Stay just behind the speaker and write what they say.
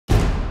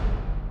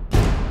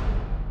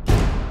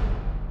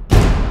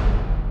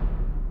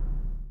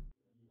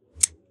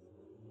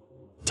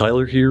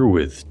Tyler here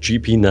with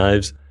GP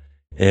Knives,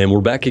 and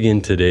we're back again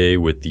today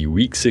with the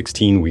Week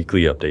 16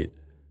 weekly update.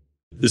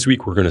 This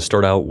week we're going to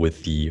start out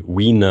with the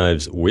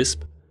Knives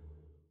Wisp.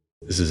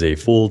 This is a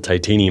full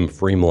titanium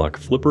frame lock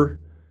flipper.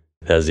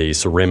 It has a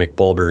ceramic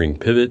ball bearing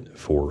pivot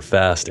for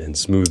fast and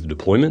smooth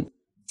deployment.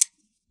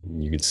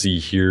 You can see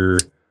here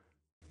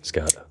it's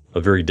got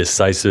a very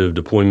decisive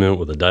deployment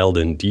with a dialed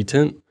in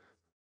detent.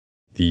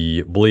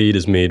 The blade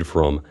is made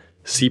from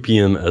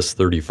CPM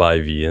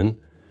S35VN.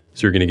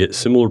 So you're going to get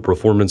similar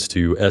performance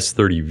to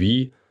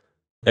S30V,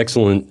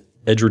 excellent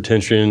edge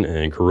retention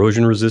and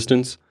corrosion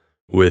resistance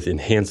with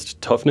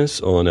enhanced toughness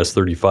on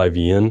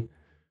S35VN,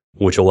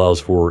 which allows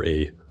for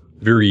a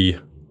very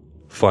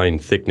fine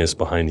thickness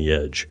behind the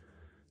edge.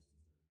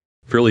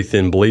 Fairly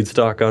thin blade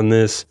stock on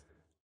this,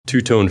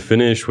 two-tone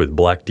finish with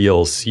black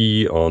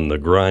DLC on the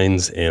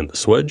grinds and the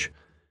swedge,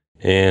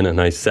 and a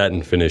nice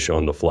satin finish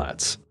on the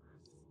flats.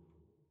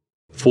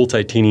 Full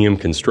titanium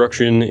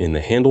construction in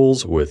the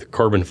handles with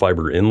carbon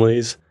fiber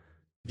inlays.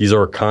 These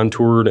are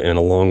contoured and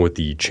along with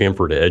the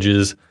chamfered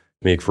edges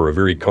make for a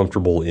very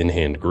comfortable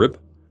in-hand grip.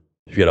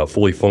 You've got a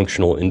fully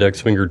functional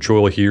index finger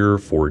choil here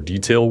for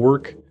detail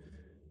work.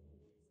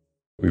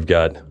 We've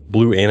got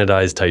blue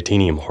anodized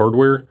titanium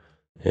hardware,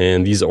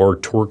 and these are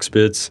Torx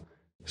bits,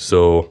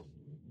 so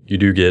you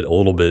do get a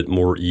little bit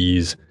more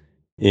ease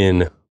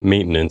in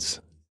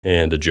maintenance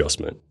and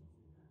adjustment.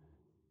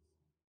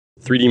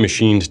 3D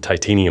machined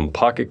titanium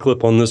pocket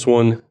clip on this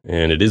one,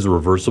 and it is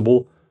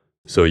reversible,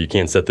 so you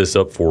can set this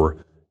up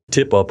for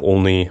tip up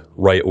only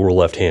right or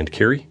left hand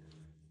carry.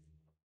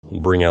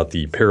 We'll bring out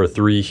the Para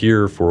 3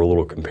 here for a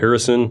little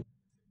comparison.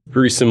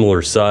 Very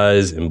similar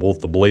size in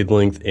both the blade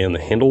length and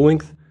the handle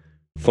length.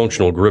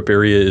 Functional grip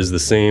area is the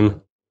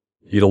same.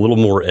 You get a little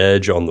more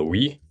edge on the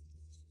Wii.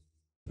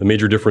 The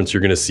major difference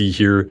you're going to see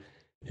here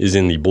is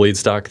in the blade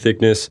stock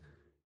thickness.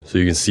 So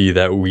you can see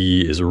that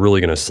Wii is really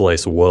going to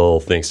slice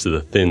well thanks to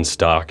the thin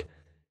stock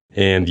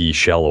and the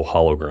shallow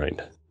hollow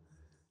grind.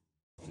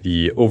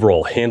 The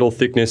overall handle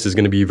thickness is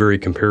going to be very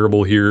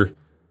comparable here.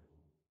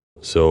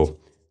 So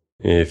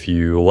if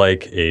you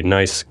like a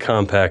nice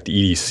compact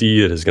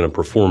EDC that is going to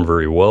perform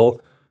very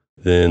well,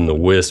 then the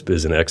Wisp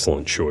is an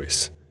excellent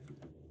choice.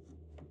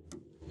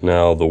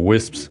 Now the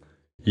Wisp's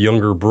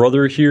younger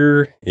brother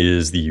here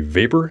is the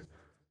Vapor.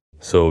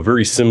 So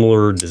very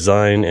similar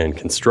design and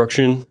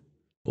construction.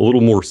 A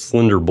little more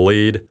slender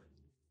blade,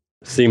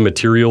 same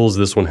materials.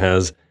 This one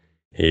has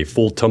a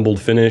full tumbled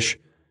finish.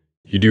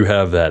 You do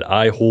have that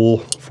eye hole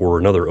for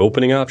another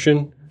opening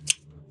option.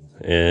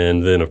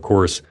 And then of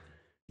course,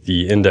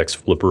 the index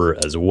flipper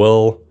as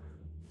well.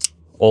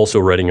 Also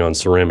riding on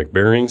ceramic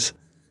bearings.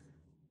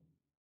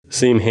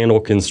 Same handle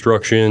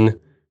construction,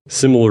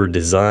 similar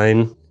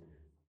design.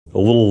 A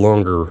little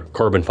longer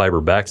carbon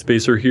fiber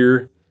backspacer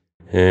here.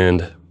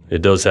 And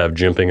it does have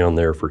jimping on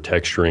there for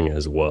texturing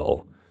as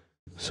well.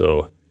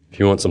 So if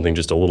you want something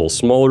just a little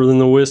smaller than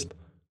the Wisp,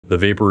 the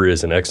Vapor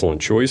is an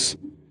excellent choice.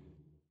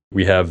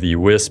 We have the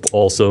Wisp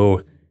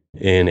also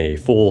in a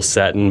full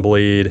satin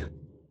blade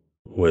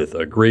with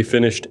a gray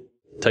finished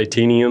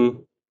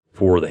titanium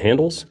for the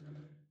handles.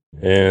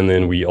 And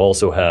then we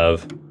also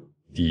have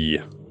the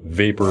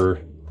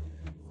Vapor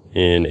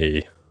in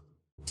a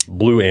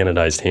blue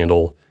anodized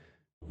handle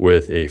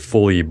with a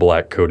fully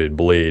black coated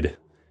blade.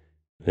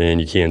 And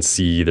you can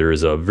see there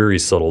is a very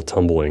subtle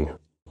tumbling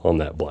on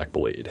that black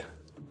blade.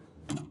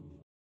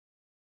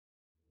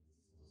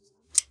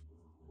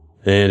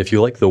 And if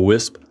you like the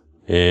Wisp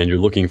and you're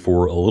looking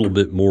for a little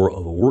bit more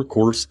of a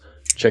workhorse,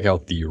 check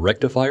out the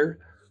Rectifier.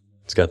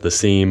 It's got the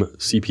same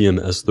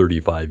CPM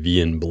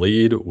S35VN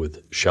blade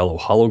with shallow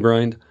hollow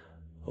grind,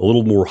 a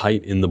little more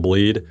height in the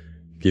blade,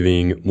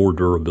 giving more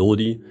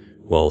durability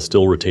while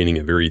still retaining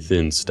a very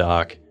thin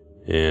stock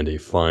and a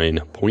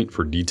fine point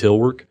for detail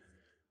work.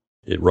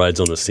 It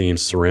rides on the same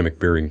ceramic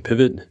bearing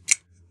pivot,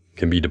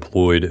 can be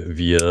deployed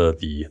via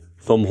the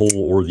thumb hole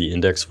or the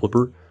index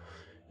flipper.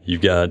 You've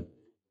got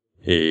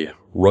a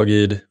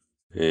rugged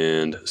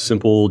and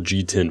simple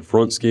G10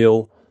 front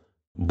scale,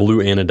 blue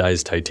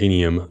anodized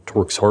titanium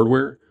Torx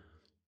hardware,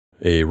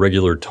 a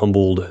regular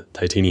tumbled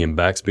titanium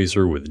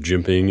backspacer with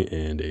jimping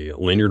and a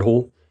lanyard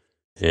hole,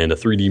 and a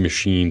 3D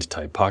machined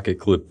type pocket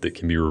clip that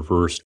can be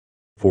reversed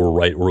for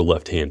right or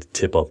left hand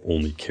tip up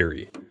only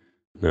carry.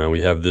 Now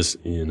we have this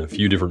in a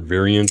few different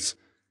variants.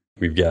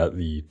 We've got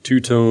the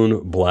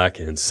two-tone black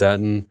and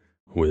satin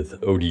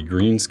with OD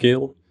green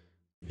scale,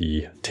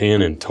 the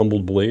tan and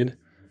tumbled blade.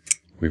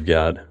 We've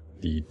got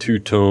the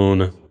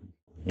two-tone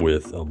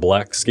with a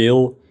black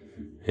scale,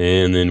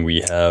 and then we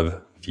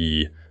have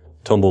the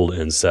tumbled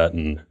and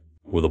satin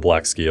with a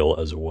black scale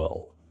as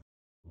well.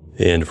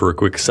 And for a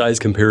quick size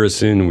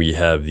comparison, we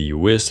have the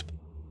Wisp,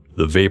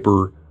 the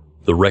Vapor,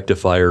 the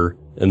Rectifier,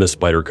 and the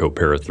Spyderco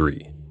Para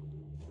 3.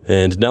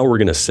 And now we're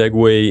going to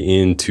segue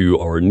into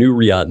our new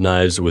Reate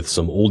knives with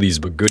some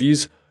oldies but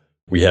goodies.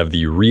 We have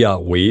the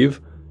Reate Wave,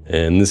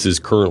 and this is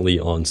currently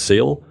on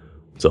sale.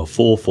 It's a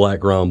full flat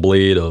ground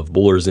blade of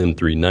Buller's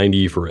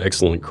M390 for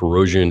excellent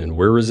corrosion and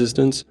wear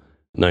resistance.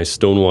 Nice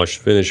stonewash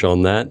finish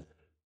on that.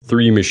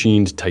 3D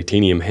machined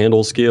titanium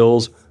handle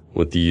scales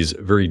with these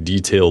very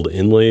detailed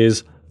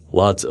inlays,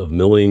 lots of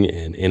milling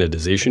and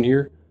anodization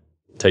here.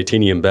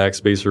 Titanium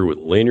backspacer with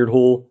lanyard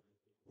hole,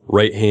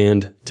 right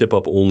hand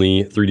tip-up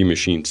only 3D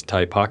machined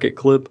tie pocket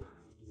clip,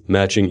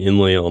 matching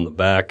inlay on the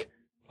back,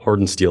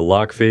 hardened steel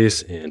lock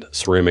face, and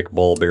ceramic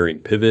ball bearing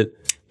pivot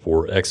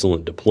for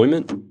excellent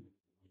deployment.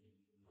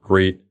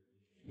 Great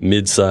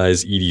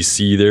mid-size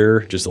EDC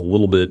there, just a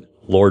little bit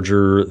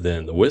larger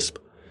than the Wisp.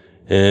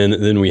 And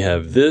then we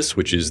have this,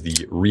 which is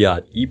the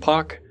Reate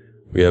Epoch.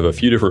 We have a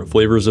few different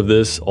flavors of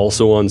this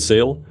also on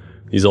sale.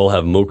 These all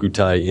have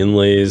Mokutai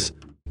inlays,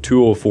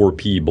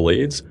 204P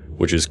blades,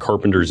 which is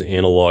Carpenter's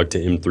analog to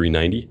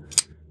M390.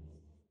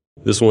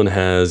 This one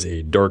has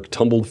a dark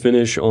tumbled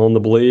finish on the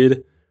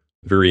blade,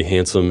 very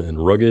handsome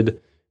and rugged,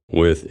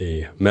 with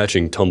a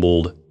matching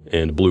tumbled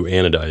and blue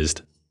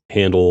anodized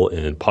handle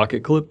and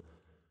pocket clip.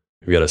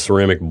 We've got a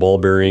ceramic ball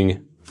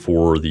bearing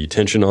for the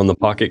tension on the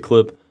pocket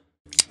clip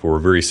for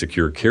a very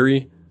secure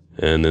carry.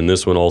 And then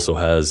this one also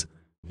has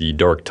the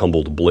dark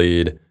tumbled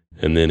blade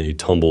and then a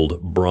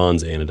tumbled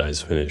bronze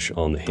anodized finish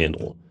on the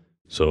handle.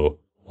 So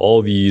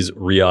all these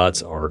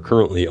Reates are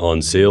currently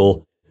on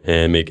sale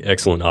and make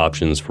excellent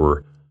options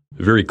for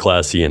very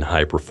classy and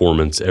high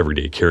performance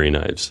everyday carry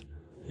knives.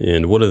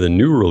 And one of the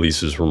new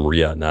releases from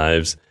Reate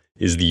Knives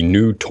is the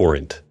new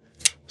Torrent.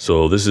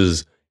 So this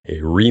is a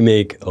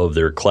remake of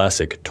their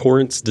classic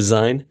Torrent's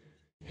design.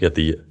 You got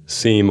the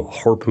same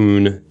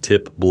harpoon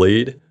tip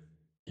blade.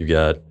 You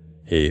got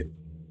a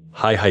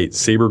high height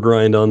saber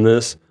grind on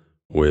this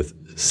with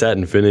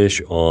satin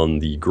finish on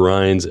the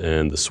grinds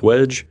and the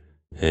swedge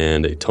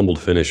and a tumbled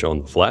finish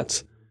on the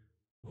flats.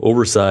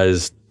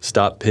 Oversized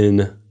stop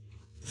pin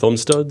thumb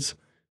studs,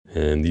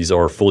 and these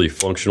are fully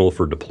functional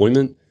for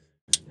deployment.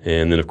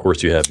 And then of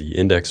course you have the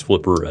index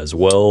flipper as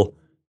well.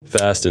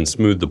 Fast and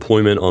smooth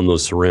deployment on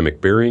those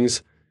ceramic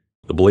bearings.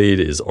 The blade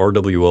is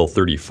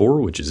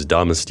RWL34, which is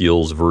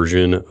Damasteel's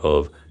version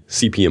of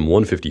CPM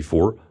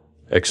 154.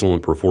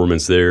 Excellent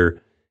performance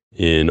there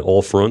in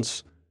all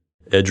fronts,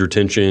 edge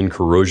retention,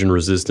 corrosion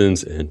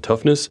resistance, and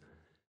toughness,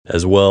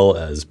 as well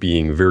as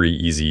being very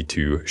easy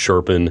to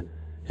sharpen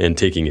and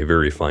taking a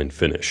very fine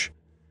finish.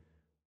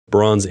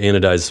 Bronze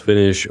anodized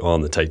finish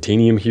on the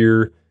titanium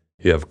here.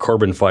 You have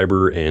carbon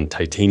fiber and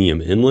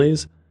titanium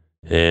inlays,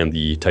 and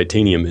the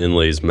titanium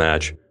inlays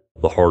match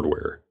the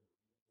hardware.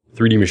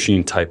 3D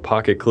machine type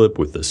pocket clip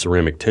with the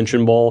ceramic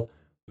tension ball.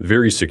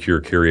 Very secure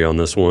carry on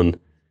this one.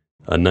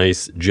 A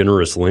nice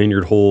generous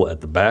lanyard hole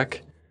at the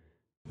back.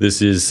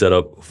 This is set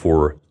up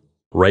for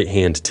right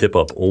hand tip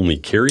up only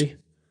carry,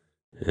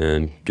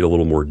 and get a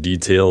little more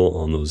detail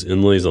on those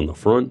inlays on the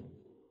front.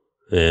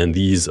 And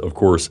these of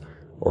course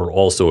are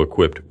also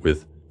equipped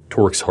with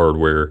Torx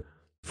hardware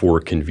for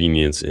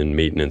convenience in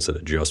maintenance and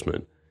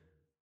adjustment.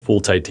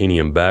 Full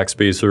titanium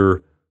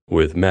backspacer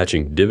with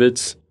matching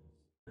divots,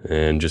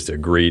 and just a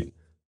great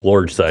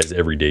large size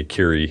everyday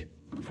carry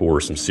for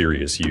some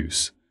serious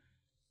use.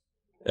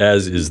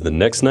 As is the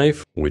next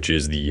knife, which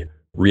is the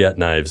Reate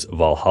Knives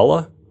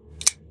Valhalla.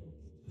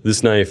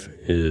 This knife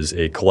is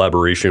a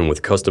collaboration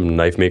with custom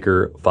knife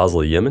maker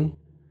Fazla Yemen.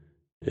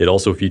 It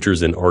also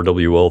features an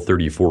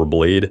RWL34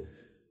 blade,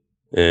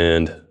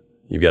 and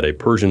you've got a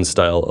Persian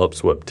style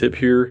upswept tip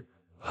here,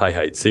 high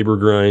height saber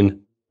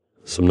grind,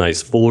 some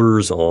nice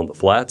fullers on the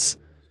flats,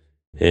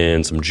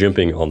 and some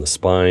jimping on the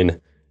spine.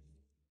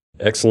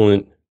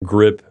 Excellent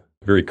grip,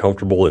 very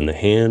comfortable in the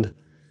hand.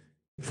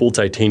 Full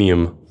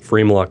titanium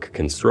frame lock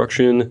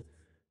construction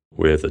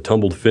with a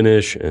tumbled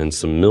finish and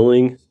some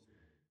milling.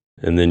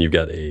 And then you've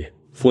got a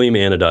flame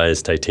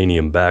anodized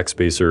titanium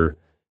backspacer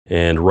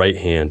and right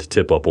hand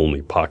tip up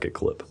only pocket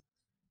clip.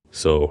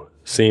 So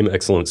same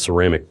excellent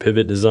ceramic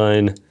pivot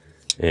design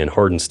and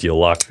hardened steel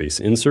lock face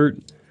insert.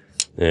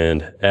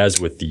 And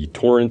as with the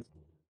Torrent,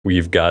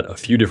 we've got a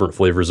few different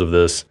flavors of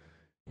this.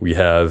 We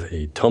have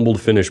a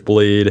tumbled finish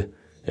blade,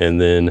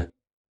 and then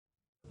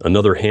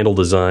another handle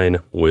design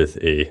with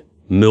a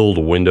milled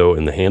window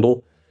in the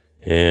handle.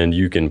 And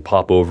you can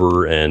pop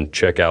over and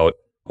check out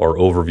our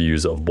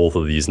overviews of both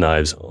of these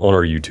knives on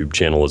our YouTube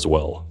channel as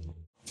well.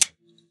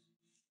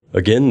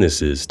 Again,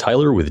 this is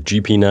Tyler with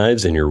GP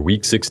Knives and your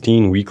Week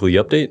 16 weekly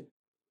update.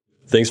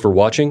 Thanks for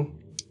watching,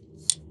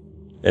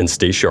 and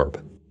stay sharp.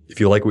 If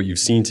you like what you've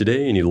seen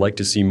today and you'd like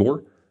to see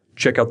more,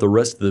 check out the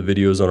rest of the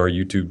videos on our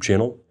YouTube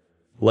channel.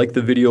 Like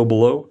the video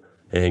below,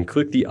 and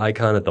click the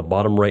icon at the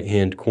bottom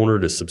right-hand corner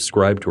to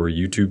subscribe to our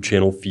YouTube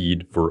channel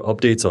feed for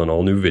updates on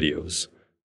all new videos.